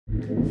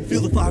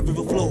Feel the five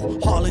river flow,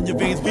 all in your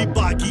veins, we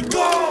boggy.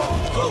 Go!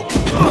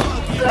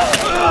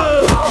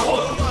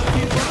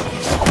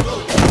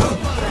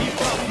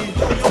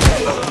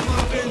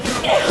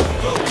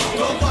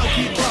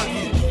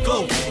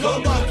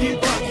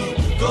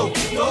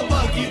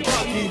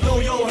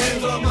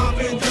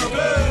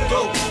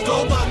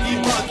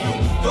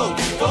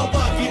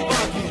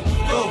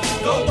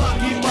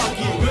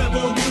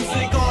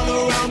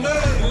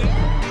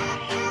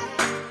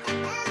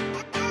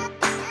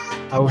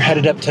 We're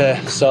headed up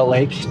to Salt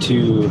Lake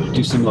to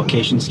do some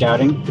location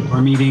scouting.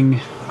 We're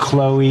meeting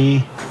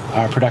Chloe,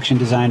 our production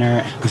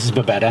designer. This is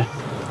Babetta.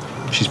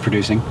 She's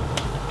producing.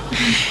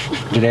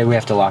 Today we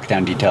have to lock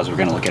down details. We're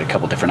gonna look at a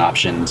couple different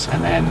options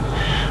and then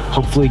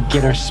hopefully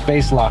get our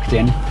space locked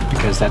in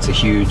because that's a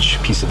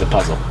huge piece of the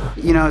puzzle.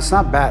 You know, it's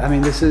not bad. I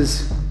mean, this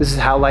is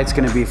how light's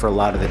gonna be for a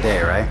lot of the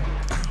day, right?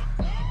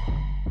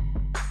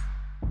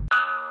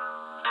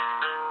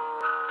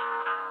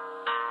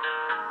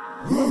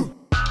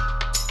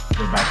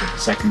 We're back at the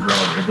second girl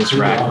over this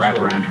rack, wrap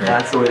around her.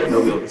 That's the way that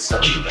they'll be able to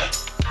such you.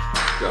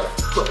 Go.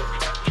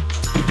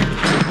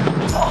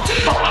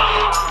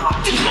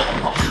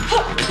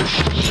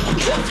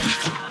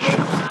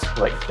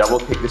 Like double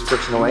kick this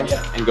person away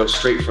and go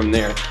straight from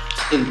there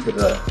into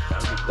the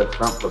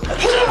front propellor.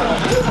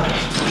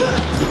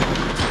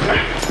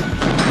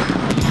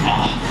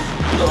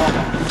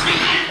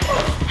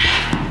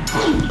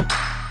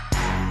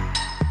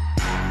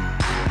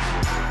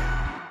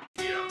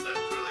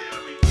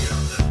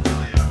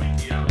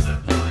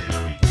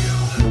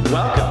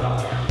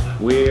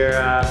 Welcome. We're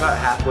about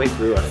halfway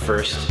through our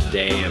first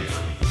day of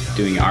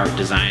doing art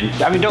design.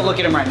 I mean, don't look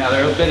at them right now.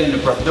 They're a bit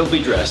inappropriate. They'll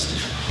be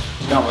dressed.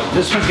 Don't look.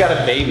 This one's got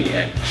a baby in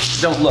it.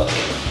 Don't look.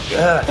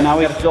 And now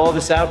we have to fill all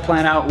this out,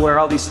 plan out where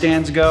all these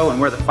stands go and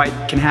where the fight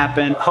can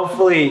happen.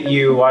 Hopefully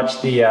you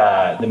watched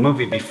the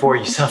movie before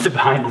you saw the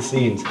behind the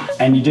scenes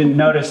and you didn't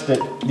notice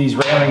that these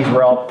railings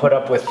were all put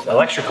up with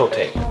electrical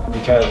tape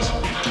because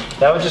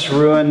that would just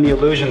ruin the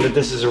illusion that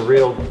this is a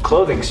real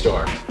clothing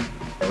store.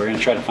 We're gonna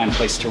try to find a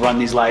place to run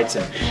these lights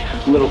and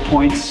little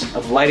points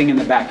of lighting in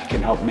the back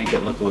can help make it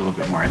look a little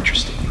bit more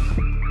interesting.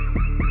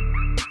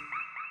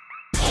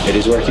 It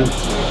is working?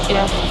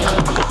 Yeah.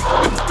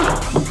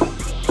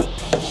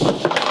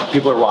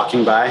 People are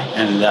walking by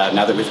and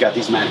now that we've got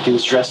these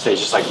mannequins dressed, they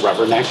just like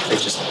rubberneck.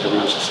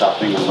 Everyone's just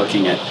stopping and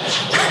looking at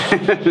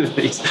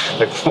these,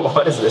 like,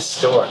 what is this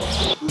store?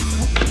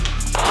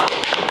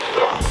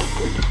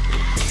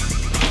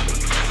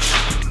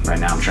 Right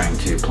now I'm trying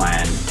to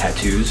plan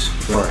tattoos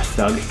for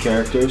thug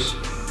characters.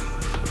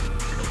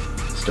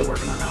 Still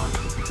working on that one.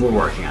 We're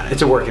working on it.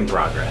 It's a work in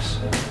progress.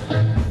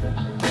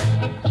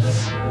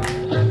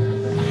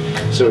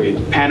 So we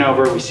pan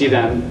over, we see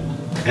them,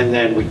 and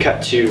then we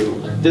cut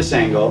to this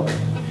angle,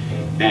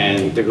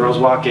 and the girls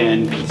walk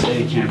in, the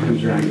steady cam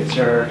comes around and gets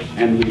her,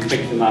 and we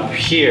pick them up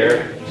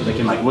here so they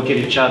can like look at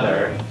each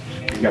other.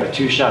 We've got a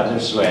two shot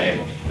this way,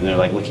 and they're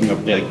like looking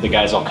over, the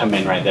guys all come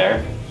in right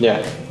there.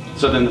 Yeah.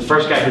 So then the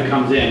first guy who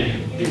comes in,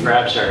 he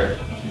grabs her,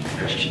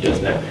 she does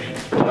that.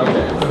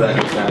 Okay, so that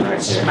goes down right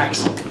here.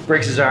 Smacks,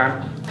 breaks his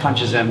arm,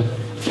 punches him,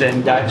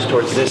 then dives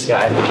towards this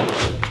guy.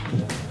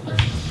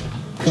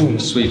 Boom,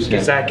 sweeps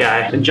Gets that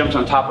guy, then jumps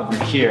on top of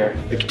him here.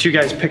 The two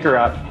guys pick her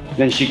up,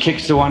 then she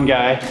kicks the one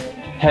guy,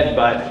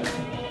 headbutt,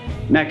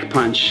 neck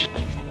punch,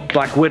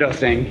 Black Widow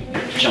thing,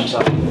 jumps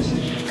up in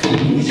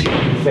his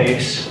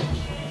face,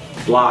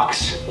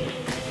 blocks,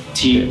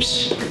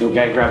 teeps, the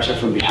guy grabs her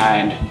from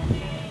behind,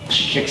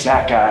 she kicks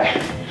that guy,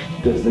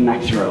 does the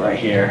neck throw right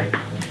here,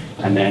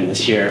 and then this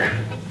here,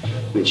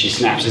 then she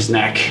snaps his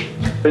neck.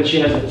 Then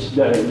she has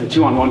the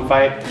 2-on-1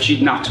 fight.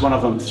 She knocks one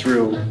of them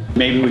through.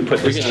 Maybe we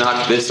put this. We can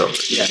knock this over.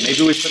 Yeah,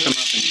 maybe we put them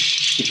up and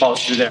he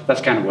falls through there.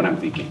 That's kind of what I'm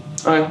thinking.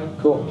 All right,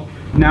 cool.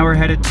 Now we're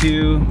headed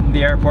to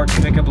the airport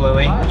to pick up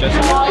Lily. I'm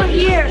over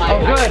here. Oh,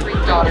 good.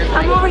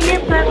 I'm over here,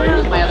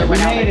 Pueblo. We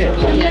made it.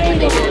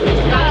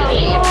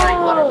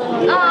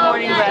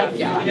 Morning breath.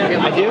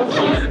 I do?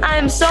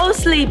 I'm so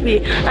sleepy,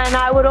 and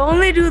I would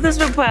only do this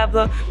for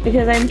Pueblo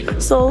because I'm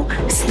so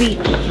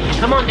sleepy.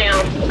 Come on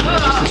down.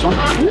 This one?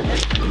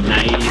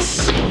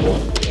 Nice.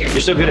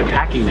 You're so good at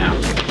packing now.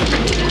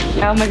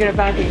 How am I good at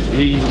packing?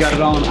 You got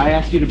it all. I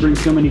asked you to bring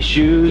so many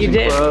shoes and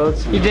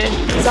clothes. You did.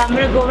 So I'm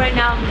gonna go right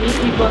now and meet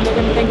people, and they're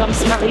gonna think I'm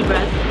smelly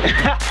breath.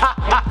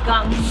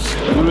 Gum.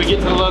 When we get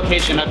to the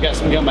location, I've got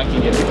some gum I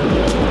can give you.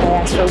 I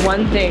asked for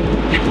one thing,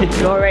 and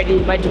already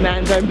my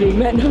demands aren't being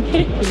met.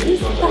 Okay.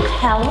 What the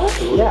hell?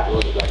 Yeah.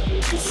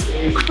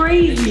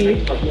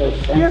 Crazy.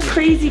 You're a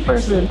crazy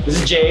person.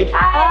 This is Jade.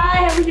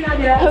 Hi, how are you doing?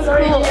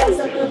 Sorry, I'm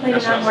stuck with playing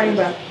around morning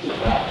breath.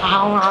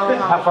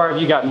 How far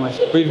have you gotten with?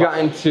 We've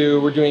gotten to,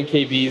 we're doing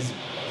KB's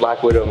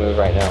Black Widow move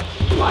right now.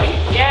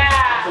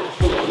 Yeah.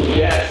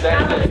 Yes,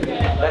 that's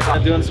it.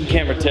 I'm doing some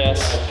camera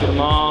tests. Get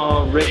them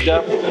all rigged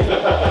up.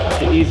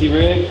 An easy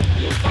rig.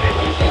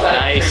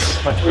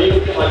 Nice.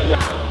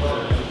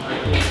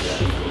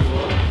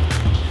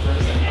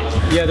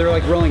 Yeah, they're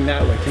like rolling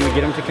that way. Can we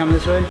get them to come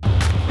this way?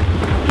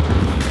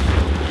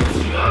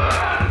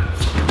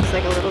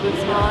 just like a little bit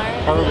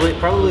smaller?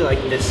 Probably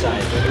like this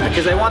size.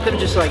 Because I want them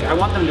just like, I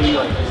want them to be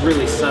like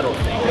really subtle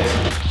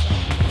things.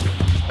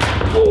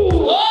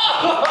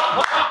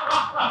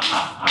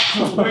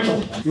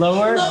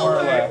 Lower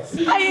or less?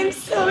 I am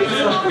so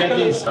excited. Get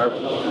these.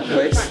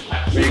 Place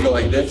where you go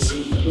like this.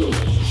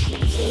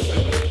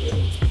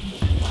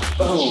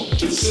 Boom.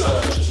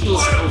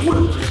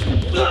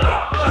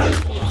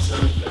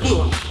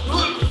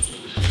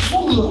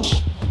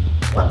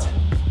 What?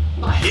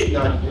 I'm hitting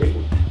on you.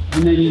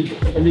 And then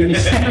you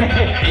say,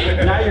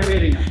 now you're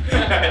hitting them.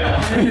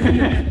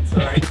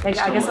 Like,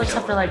 I guess I just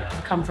have to like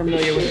become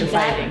familiar with the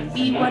fighting.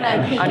 Be what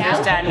I pick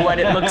Understand what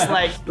it looks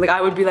like. Like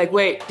I would be like,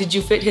 wait, did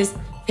you hit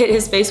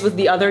his face with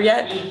the other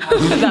yet?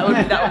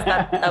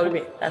 that would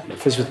be.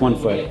 Face with one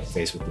foot,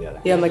 face with the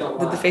other. Yeah, I'm like,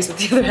 did the face with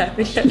the other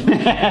happen yet?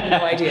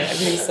 No idea.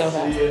 Everything's so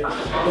fast.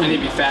 I need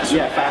to be faster.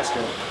 Yeah, faster.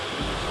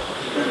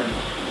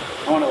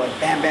 I want to like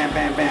bam, bam,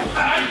 bam, bam.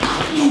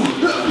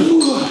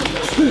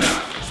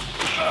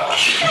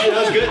 That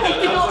was good.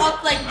 You go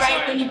up like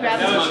right when you grab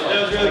it. That was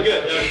really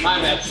good. That was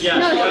my match. Yeah.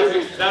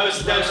 That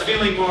was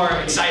feeling more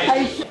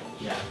excited.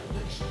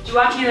 Do you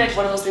want me like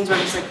one of those things where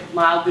I'm just like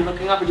mildly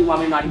looking up, or do you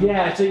want me not even?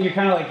 Yeah, so you're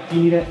kind of like, do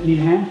you need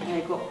a hand?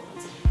 Okay, cool.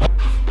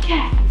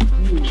 Cat.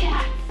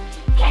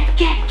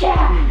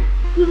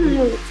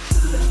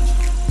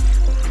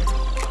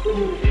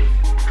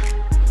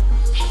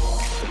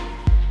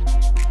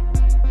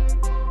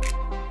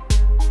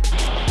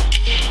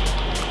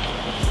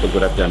 Look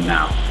what I've done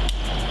now.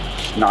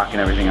 Just knocking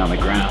everything on the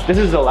ground. This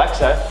is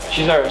Alexa.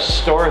 She's our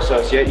store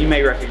associate. You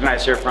may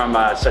recognize her from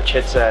such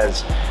hits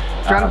as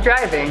Drunk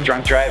driving.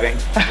 Drunk Driving.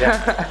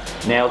 Yeah.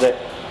 Nailed it.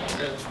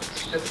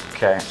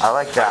 Okay, I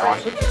like that one.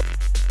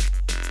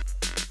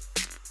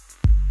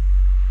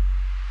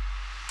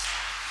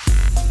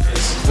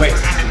 Wait.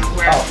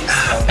 Oh.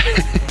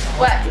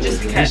 What?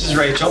 Just because. This is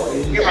Rachel.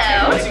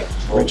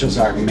 Hello. Rachel's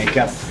our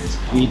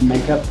lead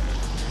makeup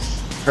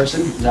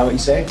person. Is that what you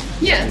say?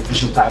 Yeah.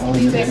 Official title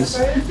in the business?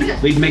 Yeah.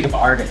 Lead makeup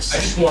artist.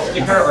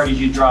 Sticker, or did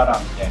you draw it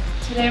on today?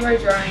 Today we're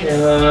drawing.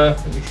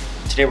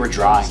 Today we're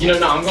drawing. You know,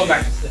 no, I'm going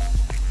back to sit.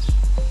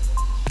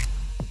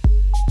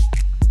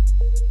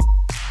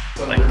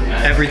 Like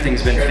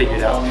everything's been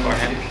figured out for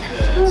him.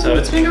 So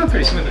it's been going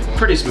pretty smoothly.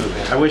 Pretty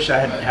smoothly. I wish I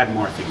had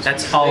more things.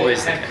 That's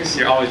always the case.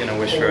 You're always gonna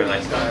wish for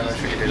like, I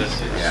wish we could do this.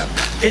 Yeah.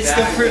 It's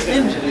the Fruit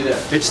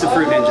Ninja. It's the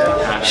Fruit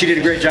Ninja. She did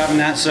a great job in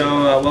that.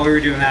 So while we were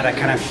doing that, I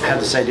kind of had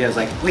this idea. I was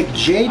like, wait,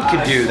 Jade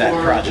could do that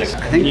project.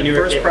 I think the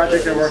first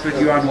project I worked with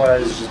you on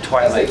was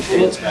Twilight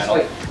Dance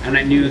Battle, and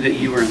I knew that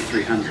you were in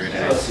 300,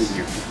 and I'd seen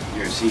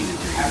your scene in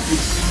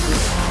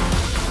 300.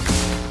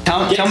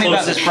 Tell me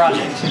about this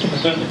project. I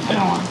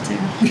don't want to.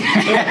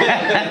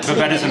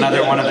 Babette is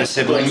another one of the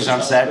siblings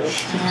on set.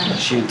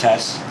 She and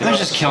Tess. They're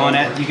just killing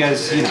it. You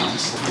guys, you know,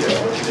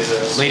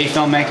 lady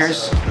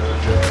filmmakers.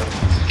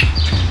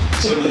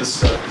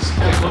 Looks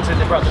like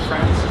they brought the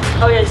friends.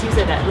 Oh yes, you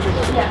said that.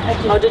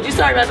 Yeah. Oh, did you?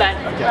 Sorry, my bad.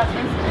 Okay.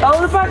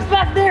 Oh, the mark's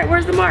back there.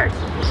 Where's the mark?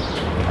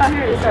 Oh,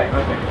 here it is. Sorry.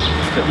 Okay.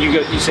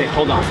 You say,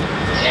 hold on.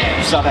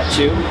 You saw that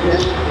too? Yeah.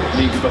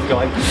 Then you can both go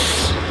like,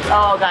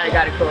 Oh, got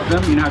it, cool.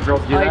 you know how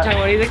girls do Oh, that? you're talking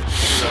about anything?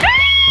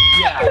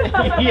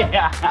 Yeah.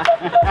 Yeah.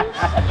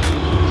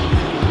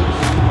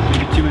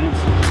 2 minutes?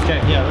 Okay,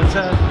 yeah, let's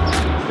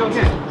go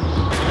again.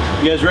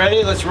 You guys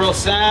ready? Let's roll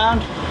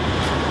sound.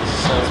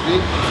 Sounds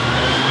good.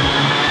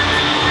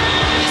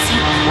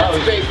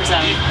 That's great for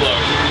sound.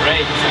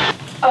 Right.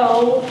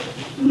 Oh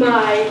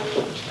my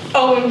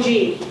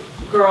OMG.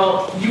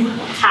 Girl, you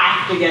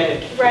have to get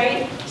it.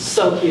 Right?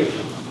 So cute.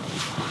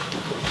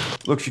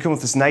 Look, if you come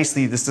with this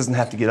nicely, this doesn't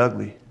have to get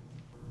ugly.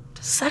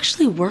 Does this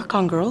actually work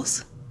on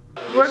girls?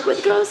 Work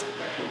with girls?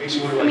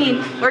 I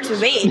mean, works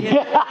with me.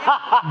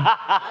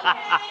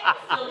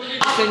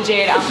 And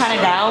Jade, I'm kind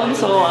of down,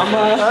 so I'm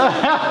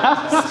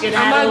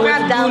gonna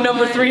grab down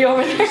number 3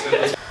 over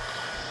there.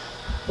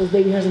 Those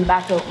baby hairs in the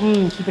back, though,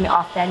 keeping it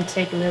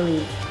authentic,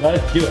 Lilly.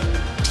 Let's do it.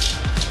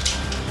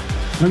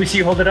 Let me see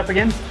you hold it up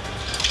again.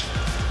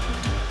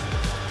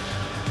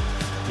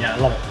 Yeah, I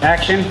love it.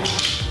 Action.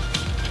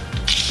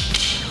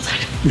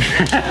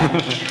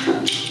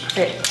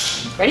 Okay,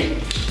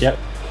 ready? Yep.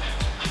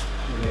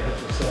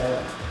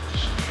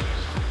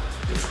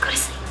 Let's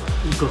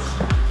go to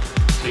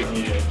sleep.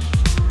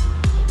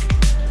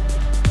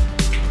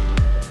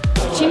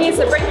 She needs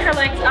to bring her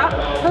legs up,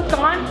 hook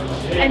on,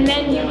 and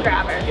then you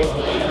grab her.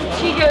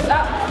 She goes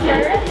up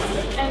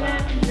first, and then...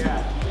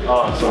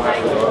 Oh, so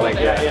like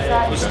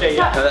that. You stay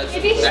up.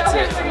 Maybe show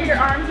her where your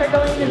arms are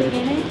going in the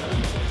beginning.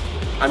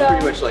 I'm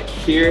pretty much like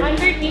here,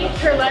 Underneath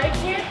her leg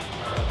here.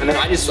 and then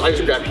I just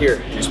grab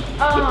here, just lift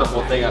the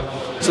whole thing up,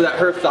 so that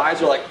her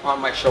thighs are like on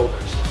my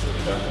shoulders.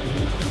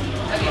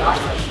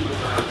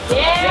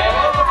 Yeah!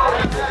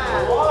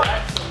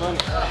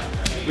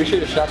 We should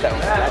have shot that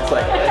one. That's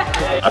like.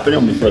 I think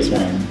I'm the first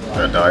one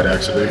that died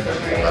actually.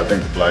 I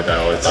think the black guy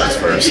always dies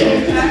first, so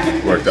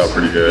it worked out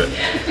pretty good.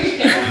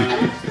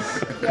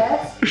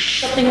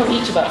 Something of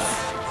each of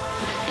us.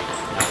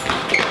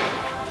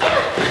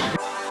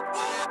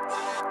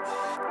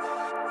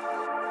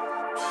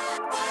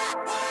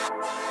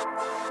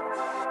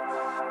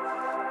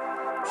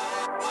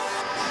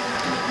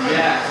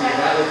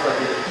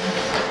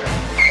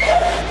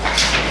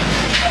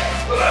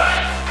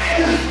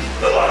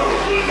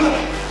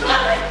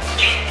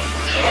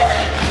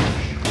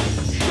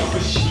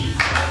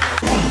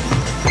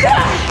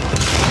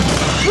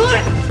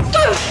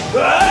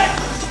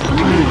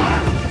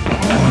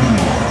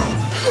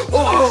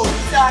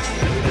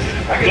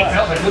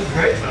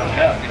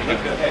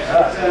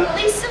 At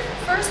least the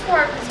first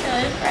part was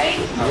good, right?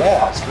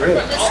 Yeah, it's great.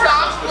 The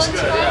stomp was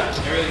good.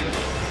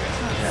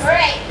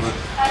 Great.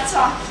 That's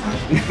awesome.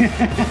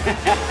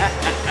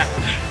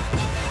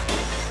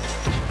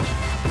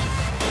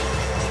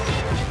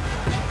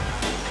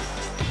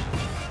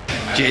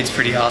 Jade's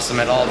pretty awesome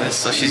at all this,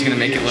 so she's gonna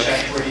make it look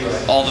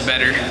all the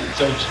better.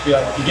 So just be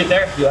like, you get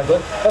there, be like,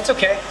 look, that's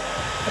okay.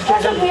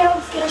 That's okay, I'll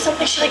get her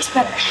something she likes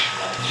better.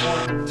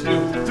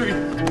 2, 3.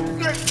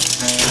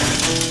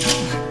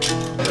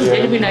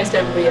 It'd be nice to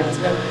everybody else.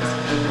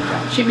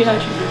 She'd be how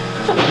she'd be.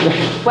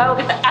 Wow,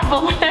 get the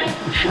apple man.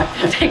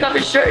 Take off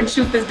his shirt and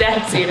shoot this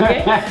dad scene,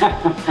 okay?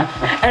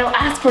 And don't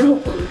ask for no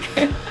food.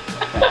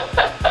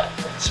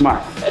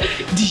 Smart.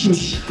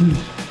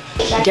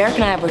 Derek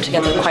and I have worked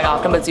together quite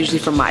often, but it's usually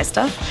for my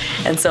stuff.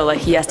 And so like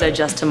he has to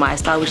adjust to my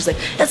style, which is like,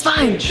 that's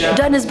fine.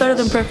 Done is better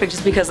than perfect,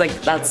 just because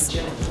like that's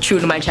true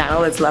to my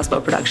channel. It's less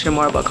about production and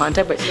more about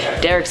content. But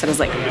Derek's stuff is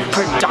like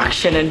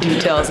production and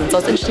details. And so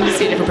it's interesting to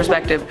see a different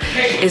perspective.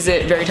 Is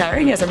it very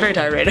tiring? Yes, I'm very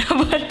tired right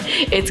now, but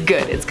it's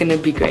good. It's gonna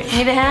be great.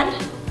 Need a hand?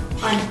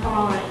 I'm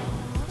on.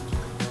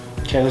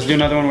 Okay, let's do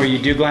another one where you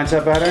do glance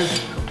up at her.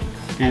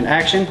 And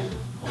action.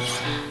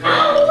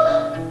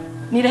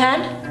 Need a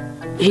hand?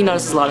 He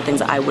notices a lot of things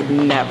that I would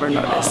never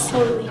notice.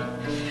 Totally.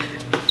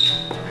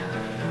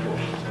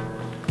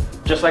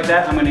 Just like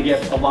that, I'm gonna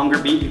get a longer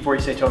beat before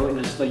you say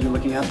totally, just so you're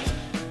looking up.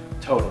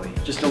 Totally,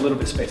 just a little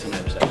bit of space on the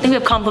other I side. think we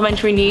have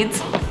complementary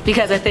needs,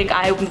 because I think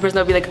I'm the person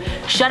that would be like,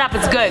 shut up,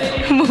 it's good,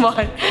 move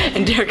on.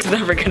 And Derek's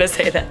never gonna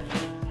say that.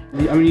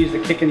 I'm gonna use the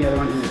kick in the other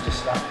one and just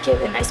stop.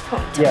 Give it a nice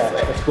point. Yeah,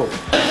 that's cool.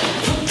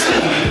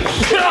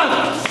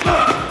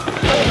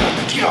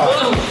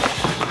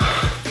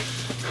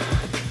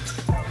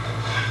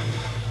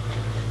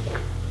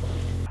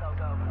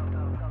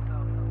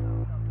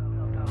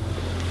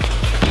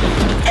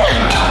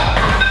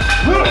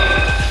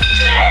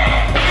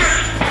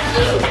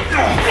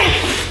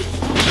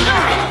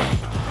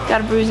 Got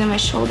a bruise on my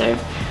shoulder,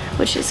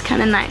 which is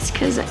kind of nice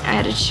because I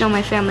had to show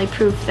my family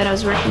proof that I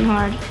was working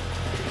hard.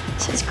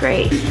 So it's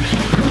great.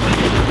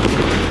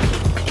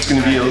 It's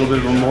going to be a little bit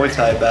of a Muay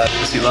Thai battle.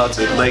 You see lots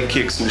of leg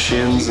kicks and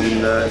shins,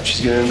 and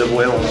she's going to end up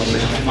wailing on me.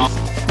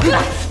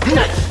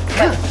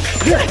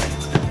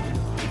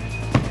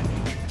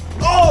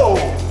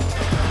 Oh!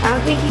 I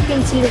don't think you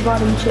can see the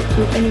bottom chip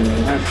too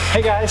anyway.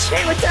 Hey guys.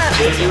 Hey, what's up?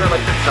 You were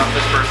like the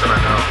toughest person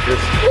I know.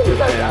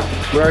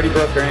 We already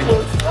broke our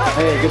ankles.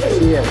 Hey, good to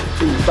see you.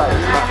 See you. Bye.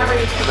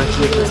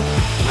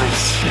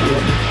 Nice.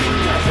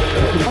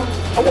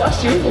 I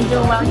watched you. Been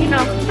doing well, you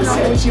know.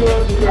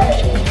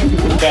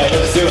 Okay,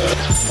 let's do it.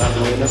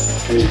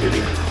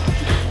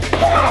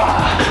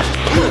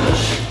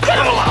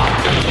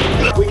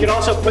 We can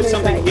also put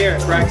something here,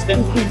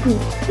 Braxton.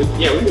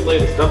 Yeah, we could lay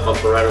the stuff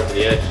up right over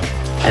the edge.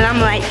 And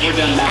I'm like, We're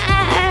done now.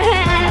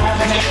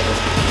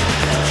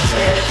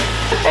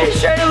 I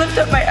was trying to lift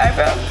up my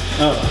eyebrow.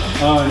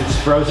 Oh, and it's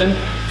frozen?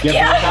 You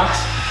have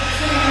Botox?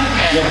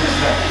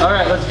 Yeah. All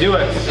right, let's do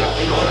it.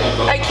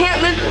 I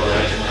can't lift.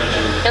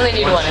 I only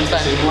need one, it's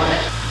fine.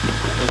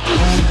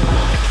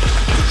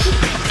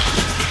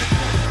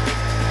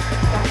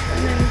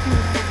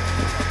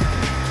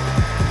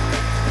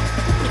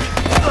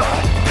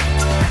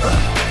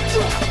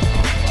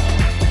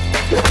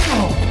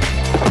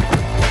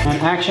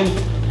 And action.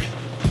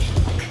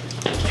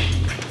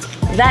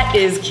 That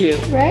is cute.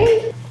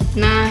 Right?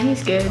 Nah,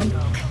 he's good.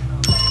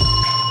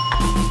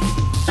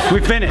 We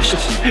finished.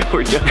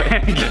 We're done.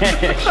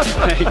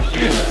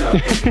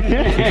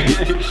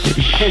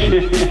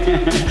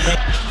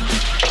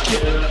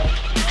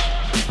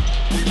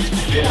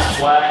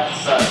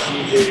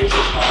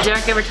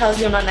 Derek ever tells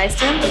you I'm not nice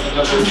to him?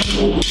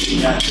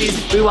 Please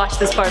rewatch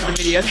this part of the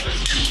video.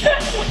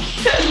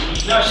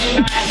 No, she's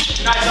nice.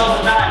 She's nice all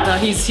the time. No,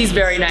 he's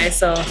very nice,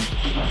 so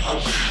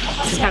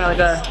this is kind of like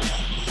a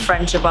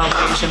friendship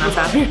obligation that's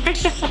happening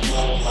right now.